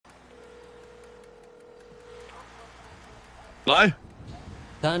Hello?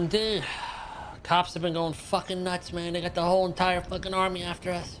 Dundee. Cops have been going fucking nuts, man. They got the whole entire fucking army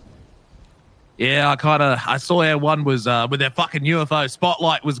after us. Yeah, I saw how one was, with their fucking UFO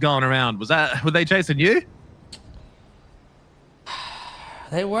spotlight was going around. Were they chasing you?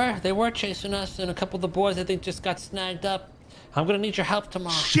 They were chasing us, and a couple of the boys I think just got snagged up. I'm gonna need your help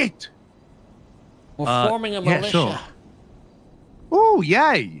tomorrow. Shit! We're forming a militia. Sure. Oh,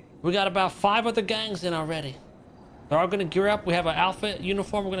 yay! We got about 5 other gangs in already. They're all gonna gear up. We have an outfit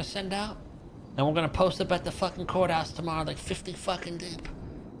uniform we're gonna send out, and we're gonna post up at the fucking courthouse tomorrow, like 50 fucking deep.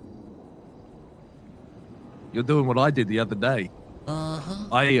 You're doing what I did the other day.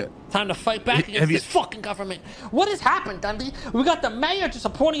 Time to fight back against this fucking government. What has happened, Dundee? We got the mayor just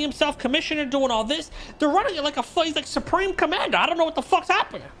appointing himself commissioner, doing all this. They're running it like he's like supreme commander. I don't know what the fuck's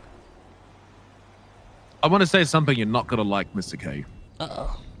happening. I want to say something you're not gonna like, Mr. K.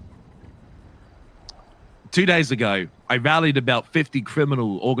 Uh-oh. 2 days ago, I rallied about 50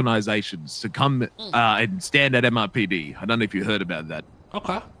 criminal organizations to come and stand at MRPD. I don't know if you heard about that.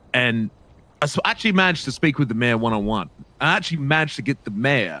 Okay. And I actually managed to speak with the mayor one-on-one. I actually managed to get the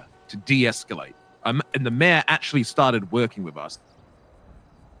mayor to de-escalate. And the mayor actually started working with us.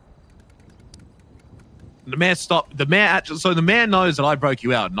 The mayor stopped. The mayor actually. So the mayor knows that I broke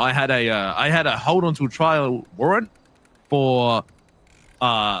you out, and I had a hold on to a trial warrant for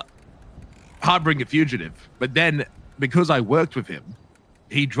harboring a fugitive. But then, because I worked with him,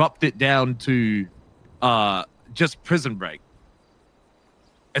 he dropped it down to just prison break.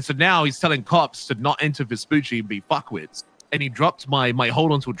 And so now he's telling cops to not enter Vespucci and be fuckwits. And he dropped my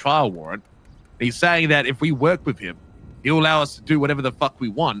hold on to a trial warrant. He's saying that if we work with him, he'll allow us to do whatever the fuck we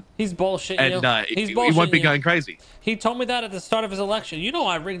want. He's bullshitting and, you. He won't be going crazy. He told me that at the start of his election. You know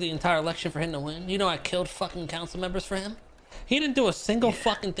I rigged the entire election for him to win. You know I killed fucking council members for him. He didn't do a single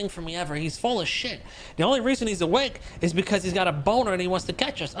fucking thing for me ever. He's full of shit. The only reason he's awake is because he's got a boner and he wants to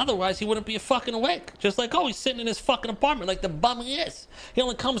catch us. Otherwise, he wouldn't be fucking awake. Just like, oh, he's sitting in his fucking apartment like the bum he is. He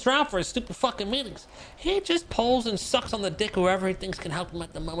only comes around for his stupid fucking meetings. He just pulls and sucks on the dick whoever he thinks can help him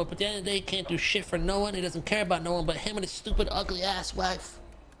at the moment. But at the end of the day, he can't do shit for no one. He doesn't care about no one but him and his stupid, ugly ass wife.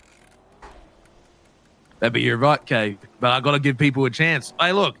 But you're right, Kay. But I got to give people a chance.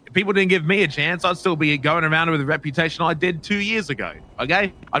 Hey, look, if people didn't give me a chance, I'd still be going around with the reputation I did 2 years ago.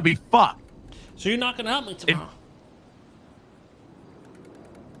 Okay? I'd be fucked. So you're not going to help me tomorrow?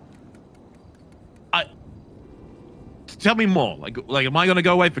 Tell me more. Like, am I going to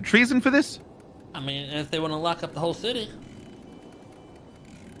go away for treason for this? I mean, if they want to lock up the whole city.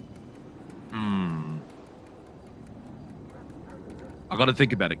 I got to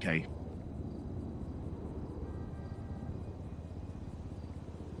think about it, Kay.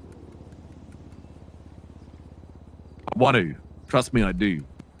 I want to. Trust me, I do.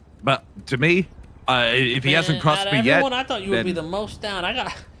 But to me, if he hasn't crossed me yet, I thought you would be the most down.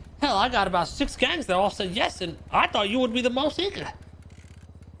 I got about 6 gangs that all said yes, and I thought you would be the most eager.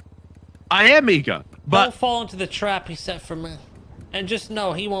 I am eager, but don't fall into the trap he set for me, and just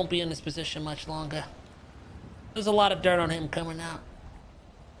know he won't be in this position much longer. There's a lot of dirt on him coming out.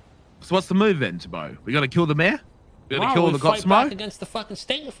 So what's the move then, Tabo? We got to kill the mayor? We got to kill the cops tomorrow? Fight back against the fucking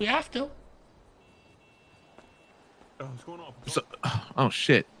state if we have to. What's going on? So, oh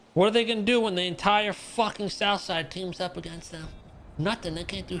shit. What are they gonna do when the entire fucking Southside teams up against them? Nothing. They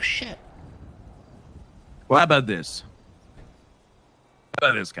can't do shit. Well, how about this? How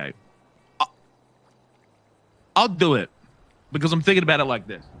about this, Kate? I'll do it because I'm thinking about it like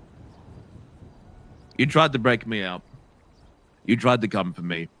this. You tried to break me out. You tried to come for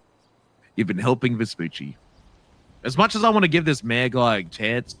me. You've been helping Vespucci. As much as I want to give this mayor guy a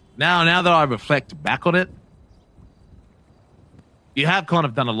chance, now that I reflect back on it, you have kind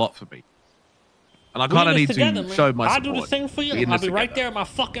of done a lot for me. And I kind of need to show my support. I'll do the same for you. I'll be right there with my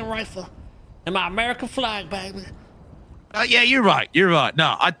fucking rifle and my American flag, baby. Yeah, you're right. You're right.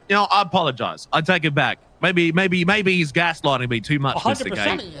 No, I apologize. I take it back. Maybe he's gaslighting me too much, Mr. K.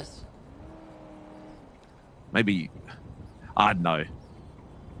 100% he is. Maybe, I don't know.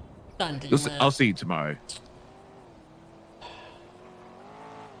 Dundee, I'll see you tomorrow.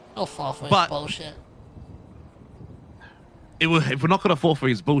 I'll fall for his bullshit. If we're not going to fall for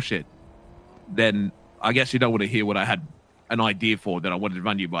his bullshit, then I guess you don't want to hear what I had an idea for that I wanted to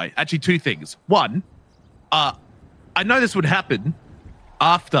run you by. Actually, 2 things. One, I know this would happen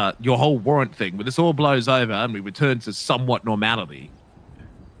after your whole warrant thing, when this all blows over and we return to somewhat normality.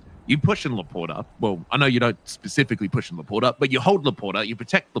 You push in Laporta. Well, I know you don't specifically push in Laporta, but you hold Laporta, you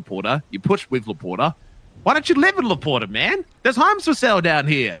protect Laporta, you push with Laporta. Why don't you live in Laporta, man? There's homes for sale down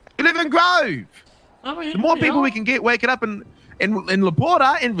here. You live in Grove. I mean, the more people we can get waking up in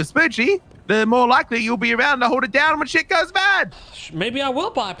Laporta, in Vespucci, the more likely you'll be around to hold it down when shit goes bad. Maybe I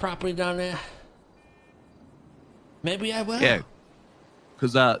will buy property down there. Maybe I will. Yeah,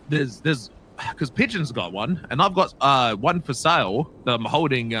 because because Pigeon's got one, and I've got one for sale that I'm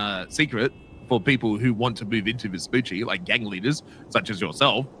holding secret for people who want to move into Vespucci, like gang leaders such as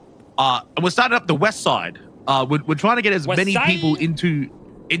yourself. And we're starting up the west side. We're trying to get as many people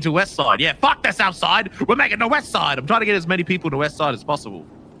into west side. Yeah, fuck the south side. We're making the west side. I'm trying to get as many people to west side as possible.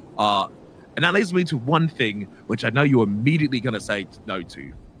 And that leads me to one thing, which I know you're immediately going to say no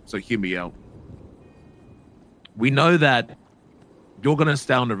to. So hear me out. We know that you're going to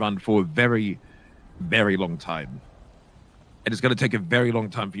stay on the run for a very, very long time. And it's going to take a very long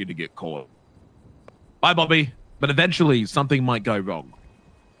time for you to get caught. Bye, Bobby. But eventually, something might go wrong.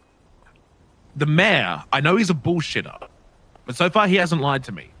 The mayor, I know he's a bullshitter, but so far he hasn't lied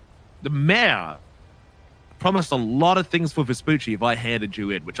to me. The mayor promised a lot of things for Vespucci if I handed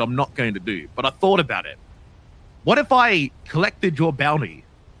you in, which I'm not going to do. But I thought about it. What if I collected your bounty,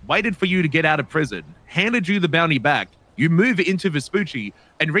 waited for you to get out of prison, handed you the bounty back, you move it into Vespucci,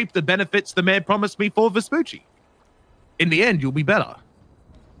 and reap the benefits the mayor promised me for Vespucci? In the end, you'll be better.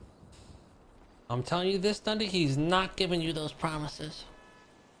 I'm telling you this, Dundee, he's not giving you those promises.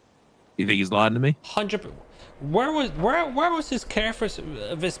 You think he's lying to me? 100%. Where was his care for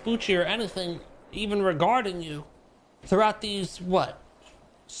Vespucci or anything even regarding you throughout these, what,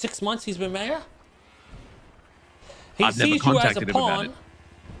 6 months he's been mayor? He sees you as a pawn,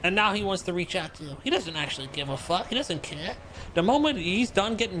 and now he wants to reach out to you. He doesn't actually give a fuck. He doesn't care. The moment he's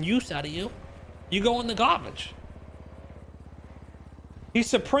done getting use out of you, you go in the garbage. He's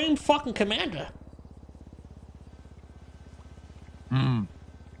supreme fucking commander.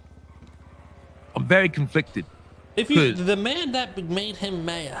 I'm very conflicted. If you, the man that made him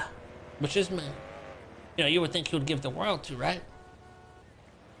mayor, which is me, you know, you would think he would give the world to, right?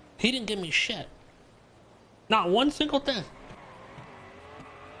 He didn't give me shit. Not one single thing.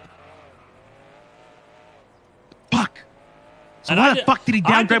 Fuck. So why the fuck did he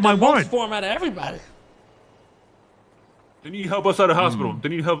downgrade my warrant? For him out of everybody. They need help outside the hospital. They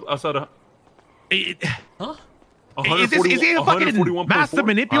need help outside of. Huh? Is he a fucking master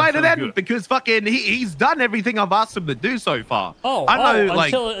manipulator then? Good. Because fucking he's done everything I've asked him to do so far. I know,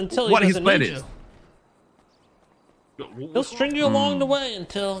 like, until what his plan is. He'll string you along the way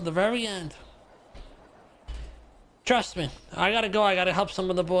until the very end. Trust me, I gotta go. I gotta help some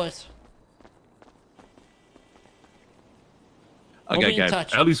of the boys. Okay, we'll be in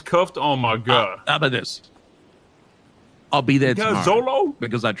touch. Ellie's cuffed. Oh my god. How about this? I'll be there tomorrow. Zolo?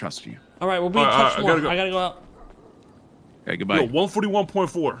 Because I trust you. All right, we'll be in touch tomorrow. I gotta go out. Okay, goodbye. Yo,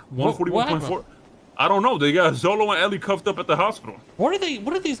 141.4. 141.4. I don't know. They got Zolo and Ellie cuffed up at the hospital. What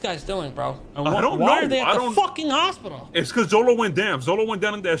are these guys doing, bro? And I don't know. Why are they at the fucking hospital? It's because Zolo went down. Zolo went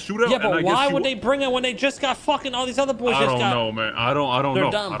down in that shootout. Yeah, but why would they bring him when they just got fucking all these other boys? I don't know, man. I don't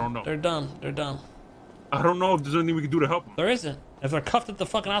know. Dumb. I don't know. They're dumb. They're dumb. I don't know if there's anything we can do to help them. There isn't. If they're cuffed at the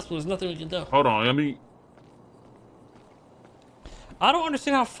fucking hospital, there's nothing we can do. Hold on. I mean, I don't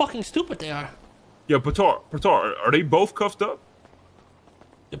understand how fucking stupid they are. Yeah, Patar, are they both cuffed up?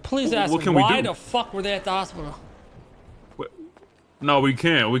 Please ask them, why the fuck were they at the hospital? No, we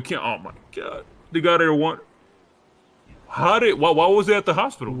can't. Oh my god. They got there one. Why was they at the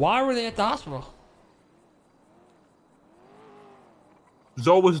hospital? Why were they at the hospital?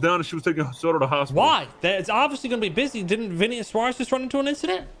 Zoe was down and she was taking Zoe to the hospital. Why? It's obviously going to be busy. Didn't Vinny and Suarez just run into an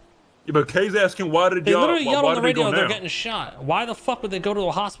incident? Yeah, but Kay's asking why did they literally yelled on the radio they're getting shot. Why the fuck would they go to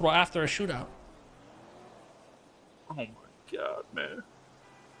a hospital after a shootout? Oh my god, man.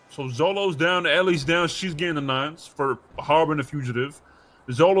 So Zolo's down, Ellie's down, she's getting the 9s for harboring a fugitive.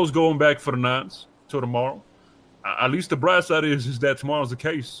 Zolo's going back for the 9s till tomorrow. At least the bright side is that tomorrow's the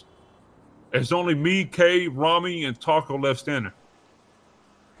case. It's only me, Kay, Rami, and Taco left standing.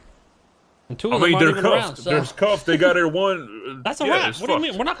 And two of them aren't even around, so. There's cuffs. They got there one. That's a wrap. What do you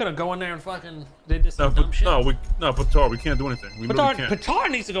mean? We're not gonna go in there and fucking. They did some dumb shit. No, Patar, we can't do anything. We really can't.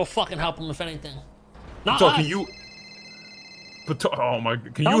 Patar needs to go fucking help him if anything. Not Patar, us. can you? Patar, oh my!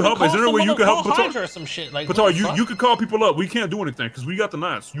 Can you help? Is there a way you can help Patar? Or some shit. Like, Patar, you can call people up. We can't do anything because we got the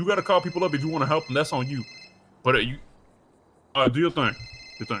 9s. You got to call people up if you want to help them. That's on you. But do your thing.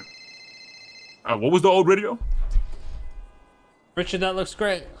 Your thing. What was the old radio? Richard, that looks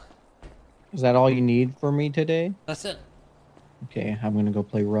great. Is that all you need for me today? That's it. Okay, I'm gonna go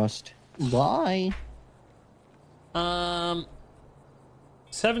play Rust. Bye.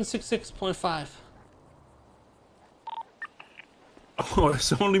 766.5. Oh,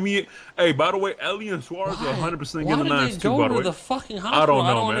 it's only me. Hey, by the way, Ellie and Suarez are 100% getting the 9s too, by the way. The fucking hospital? I don't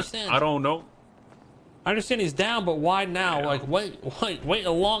know, man. Understand. I don't know. I understand he's down, but why now? Yeah. Like, wait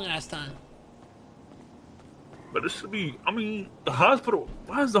a long ass time. But it should be. I mean, the hospital.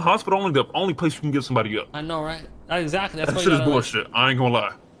 Why is the hospital only the only place you can get somebody up? I know, right? Exactly. That's That why shit you is gotta, bullshit. I ain't gonna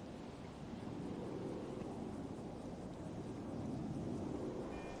lie.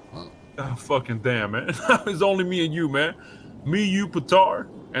 God fucking damn, man. It's only me and you, man. Me, you, Patar,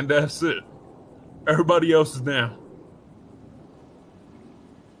 and that's it. Everybody else is down.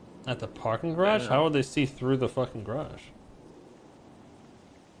 At the parking garage? Yeah. How would they see through the fucking garage?